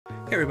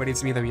Hey everybody,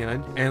 it's me, Damian,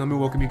 and let me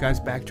welcome you guys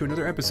back to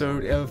another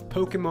episode of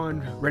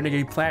Pokemon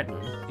Renegade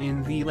Platinum.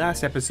 In the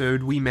last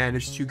episode, we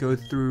managed to go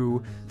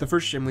through the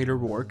first gym leader,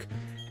 Rourke,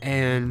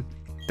 and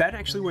that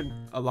actually went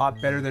a lot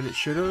better than it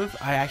should have.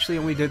 I actually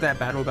only did that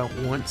battle about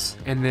once,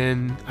 and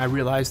then I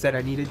realized that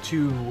I needed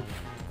to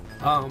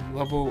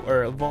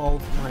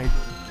evolve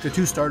the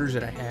two starters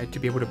that I had to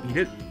be able to beat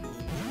it.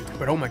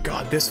 But oh my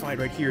god, this fight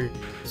right here,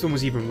 this one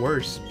was even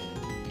worse.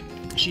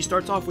 She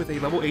starts off with a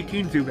level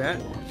 18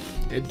 Zubat.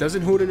 It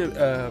doesn't hold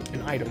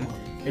an item.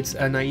 It's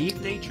a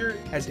naive nature,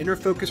 has inner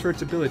focus for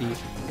its ability,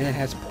 and it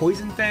has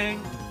Poison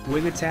Fang,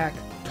 Wing Attack,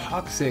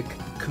 Toxic,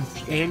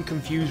 and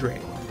Confuse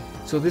Ray.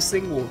 So this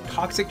thing will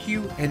Toxic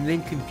you and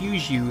then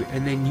confuse you,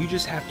 and then you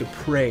just have to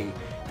pray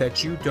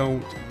that you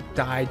don't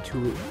die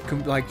to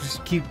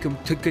just keep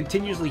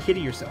continuously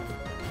hitting yourself.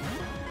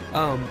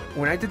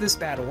 When I did this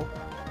battle,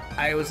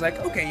 I was like,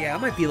 okay, yeah, I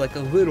might be like a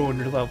little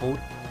underleveled,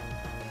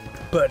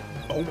 but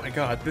oh my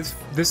god,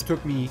 this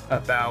took me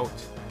about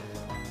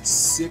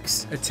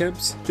 6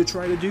 attempts to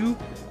try to do,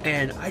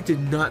 and I did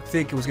not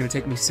think it was going to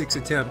take me 6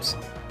 attempts.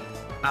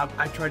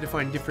 I tried to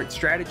find different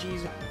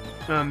strategies.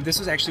 This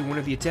was actually one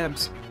of the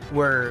attempts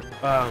where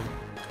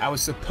I was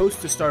supposed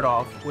to start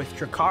off with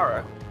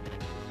Tricara,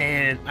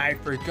 and I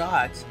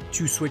forgot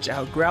to switch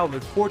out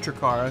Growlithe for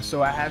Tricara,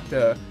 so I had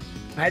to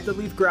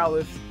leave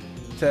Growlithe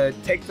to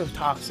take the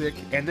Toxic,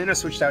 and then I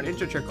switched out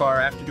into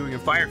Tricara after doing a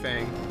Fire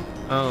Fang.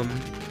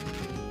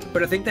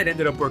 But I think that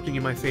ended up working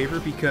in my favor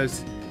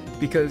because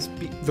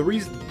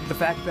the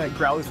fact that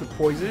Growlithe was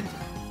poisoned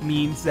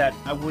means that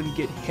I wouldn't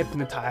get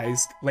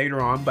hypnotized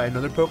later on by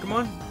another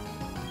Pokemon,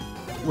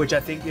 which I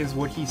think is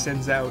what he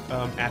sends out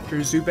after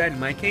Zubat in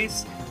my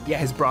case. Yeah,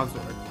 his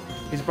Bronzor.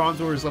 His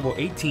Bronzor is level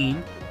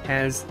 18,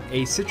 has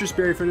a Citrus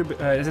Berry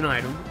as an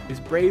item,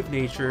 is Brave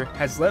Nature,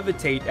 has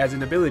Levitate as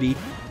an ability,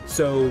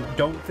 so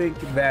don't think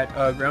that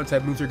ground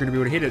type moves are going to be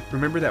able to hit it.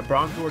 Remember that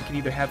Bronzor can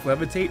either have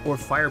Levitate or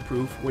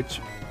Fireproof,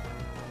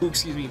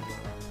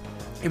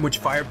 in which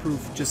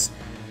Fireproof just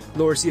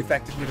lowers the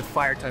effectiveness of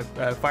fire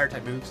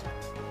type moves.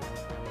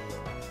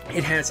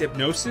 It has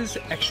Hypnosis,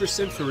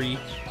 Extrasensory,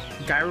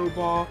 Gyro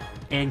Ball,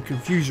 and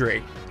Confuse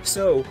Ray.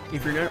 So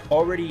if you're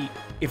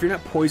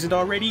not poisoned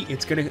already,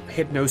 it's gonna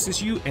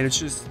Hypnosis you, and it's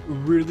just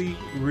really,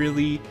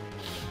 really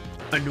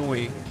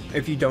annoying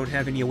if you don't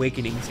have any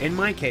awakenings. In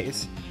my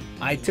case,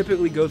 I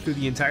typically go through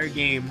the entire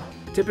game.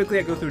 Typically,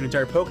 I go through an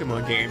entire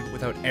Pokemon game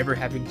without ever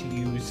having to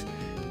use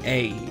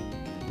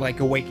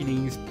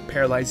awakenings,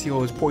 paralyzed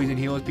heals, poison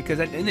heals, because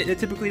it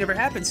typically never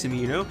happens to me,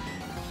 you know?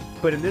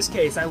 But in this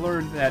case, I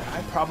learned that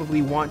I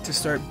probably want to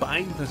start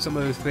buying some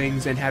of those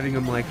things and having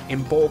them like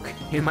in bulk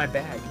in my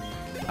bag.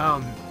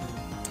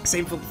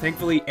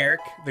 Thankfully,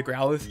 Eric, the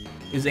Growlithe,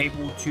 is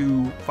able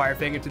to Fire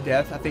Fang it to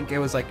death. I think it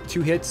was like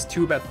 2 to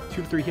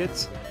 3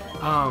 hits.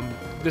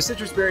 The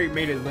Citrus Berry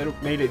made it live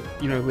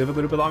a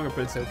little bit longer,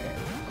 but it's okay.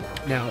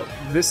 Now,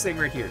 this thing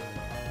right here,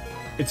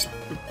 it's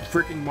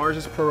freaking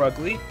Mars's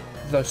Purugly.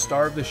 The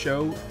star of the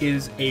show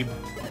is a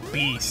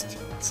beast.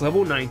 It's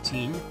level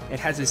 19. It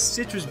has a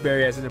Citrus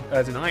Berry as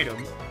an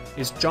item.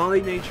 It's Jolly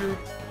Nature,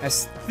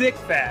 has Thick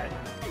Fat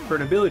for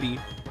an ability,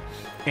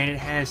 and it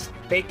has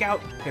Fake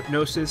Out,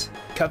 Hypnosis,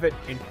 Covet,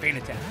 and Feint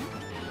Attack.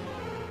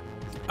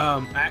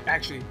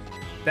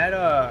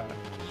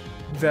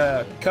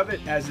 The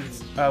Covet as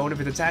one of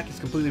its attack is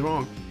completely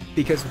wrong,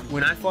 because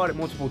when I fought it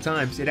multiple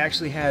times, it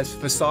actually has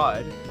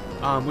Facade,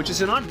 which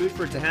is an odd move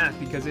for it to have,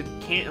 because it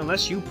can't,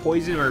 unless you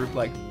poison or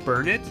like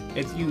burn it,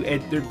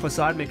 the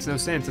Facade makes no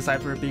sense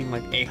aside from it being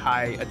like a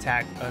high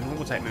attack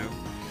normal type move.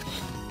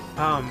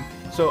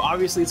 So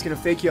obviously it's gonna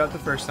fake you out the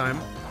first time.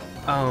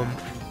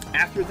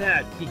 After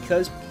that,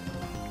 because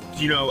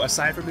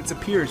aside from its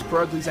appearance,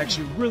 Purugly's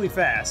actually really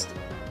fast.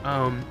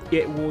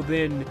 It will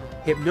then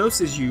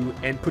Hypnosis you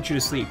and put you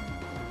to sleep,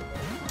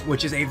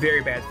 which is a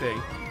very bad thing.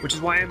 Which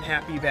is why I'm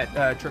happy that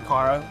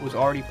Tricara was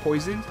already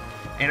poisoned.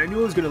 And I knew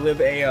it was going to live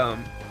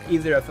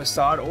either a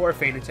Facade or a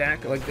Feint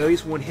Attack, like at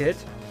least 1 hit.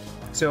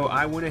 So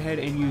I went ahead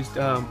and used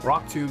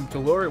Rock Tomb to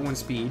lower it 1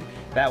 speed.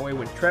 That way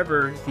when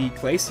Trevor, the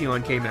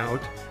Glaceon, came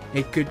out,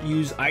 it could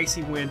use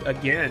Icy Wind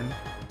again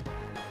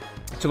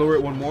to lower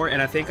it 1 more.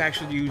 And I think I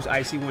actually use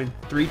Icy Wind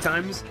 3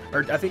 times,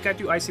 or I think I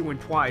do Icy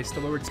Wind twice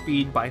to lower its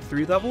speed by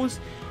 3 levels.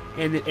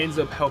 And it ends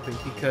up helping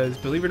because,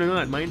 believe it or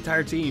not, my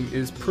entire team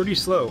is pretty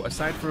slow.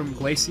 Aside from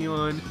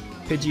Glaceon,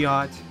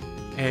 Pidgeot,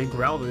 and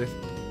Growlithe,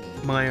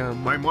 my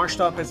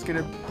Marshtomp is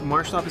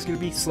gonna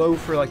be slow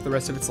for like the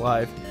rest of its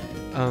life.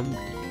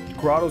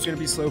 Grotto's gonna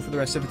be slow for the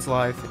rest of its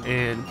life,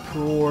 and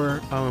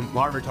poor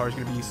Larvitar is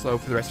gonna be slow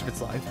for the rest of its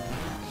life.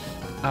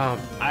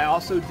 I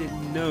also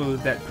didn't know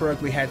that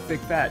Purugly had Thick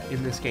Fat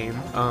in this game,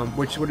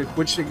 which would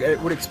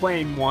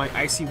explain why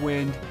Icy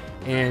Wind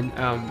and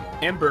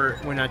Ember,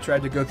 when I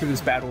tried to go through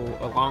this battle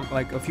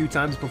a few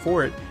times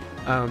before it,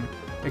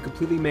 it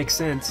completely makes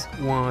sense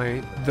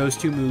why those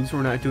 2 moves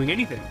were not doing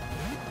anything.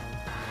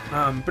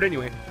 But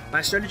anyway,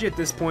 my strategy at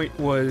this point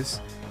was,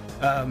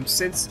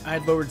 since I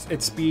had lowered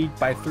its speed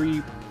by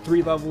 3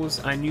 levels,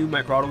 I knew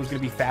my Grotto was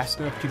going to be fast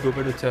enough to be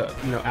able to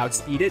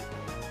outspeed it.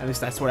 At least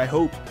that's what I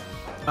hoped.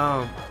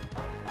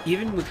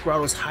 Even with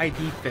Grotto's high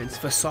defense,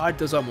 Facade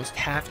does almost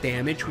half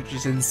damage, which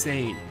is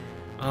insane.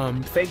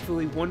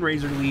 Thankfully, one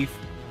Razor Leaf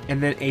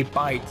and then a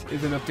Bite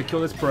is enough to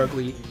kill this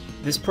Purugly.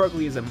 This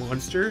Purugly is a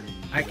monster.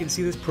 I can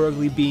see this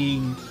Purugly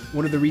being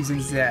one of the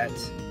reasons that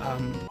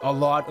a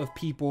lot of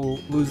people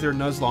lose their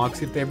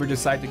Nuzlockes if they ever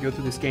decide to go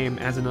through this game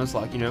as a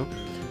Nuzlocke, you know?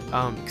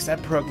 Because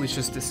that Purugly is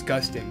just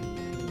disgusting.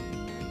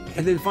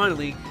 And then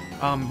finally,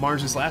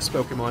 Mars' last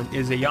Pokemon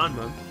is a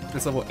Yanma.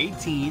 It's level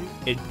 18.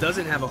 It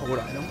doesn't have a hold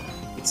item.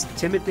 It's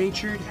timid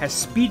natured, has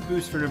speed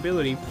boost for an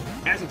ability.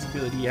 As its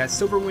ability, it has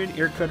Silver Wind,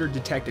 Air Cutter,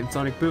 Detect, and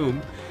Sonic Boom.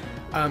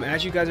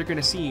 As you guys are going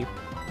to see,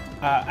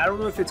 I don't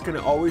know if it's going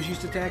to always use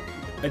Detect.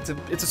 It's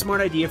a smart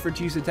idea for it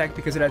to use Detect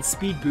because it has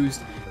speed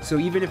boost. So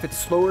even if it's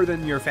slower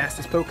than your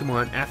fastest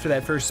Pokemon, after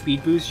that first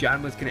speed boost,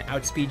 Yanma's going to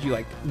outspeed you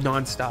like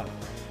non-stop.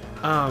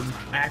 I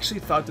actually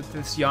thought that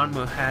this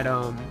Yanma had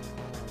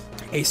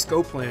a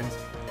Scope Lens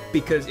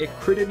because it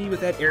critted me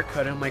with that Air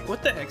Cut. I'm like,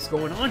 what the heck's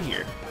going on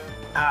here?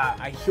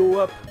 I heal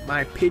up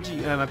my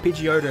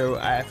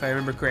Pidgeotto, if I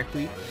remember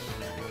correctly,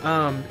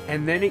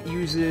 and then it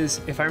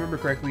uses, if I remember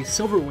correctly,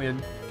 Silver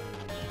Wind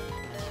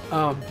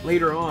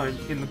later on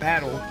in the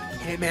battle,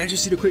 and it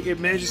manages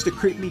to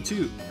crit me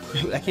too.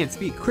 I can't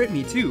speak, crit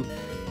me too,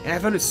 and I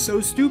found it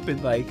so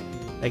stupid. Like,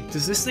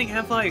 does this thing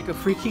have like a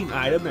freaking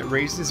item that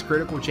raises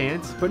critical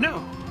chance? But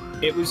no,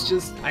 it was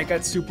just I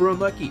got super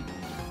unlucky.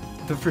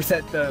 By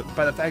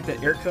the fact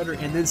that Air Cutter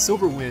and then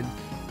Silver Wind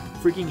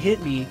freaking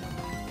hit me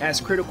as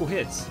critical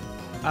hits.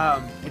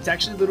 It's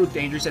actually a little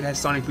dangerous. It has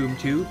Sonic Boom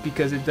too,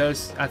 because it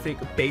does, I think,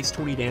 base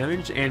 20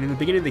 damage, and in the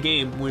beginning of the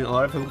game, when a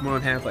lot of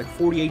Pokemon have like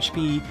 40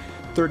 HP,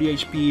 30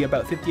 HP,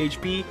 about 50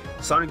 HP,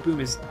 Sonic Boom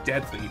is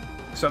deadly.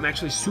 So I'm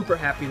actually super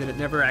happy that it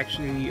never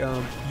actually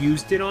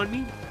used it on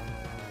me,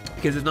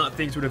 because if not,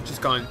 things would have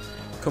just gone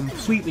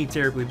completely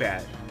terribly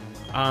bad.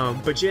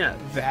 But yeah,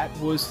 that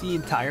was the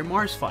entire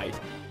Mars fight.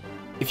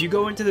 If you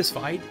go into this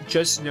fight,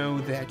 just know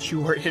that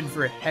you are in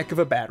for a heck of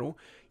a battle.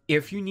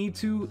 If you need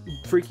to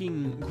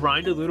freaking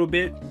grind a little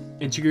bit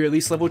until you're at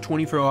least level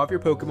 20 for all of your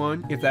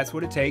Pokemon, if that's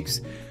what it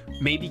takes,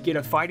 maybe get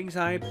a fighting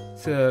type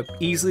to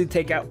easily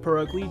take out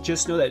Purugly.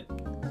 Just know that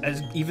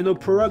even though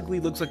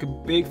Purugly looks like a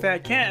big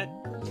fat cat,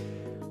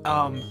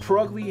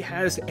 Purugly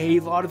has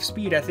a lot of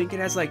speed. I think it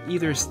has like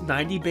either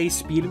 90 base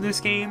speed in this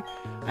game.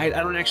 I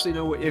don't actually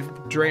know if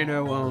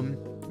Drano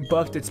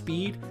buffed its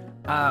speed.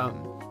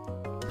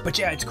 But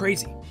yeah, it's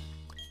crazy.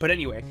 But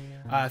anyway,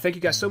 thank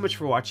you guys so much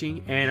for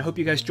watching, and I hope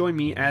you guys join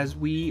me as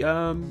we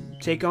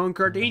take on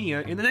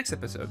Gardania in the next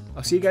episode.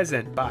 I'll see you guys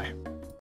then. Bye.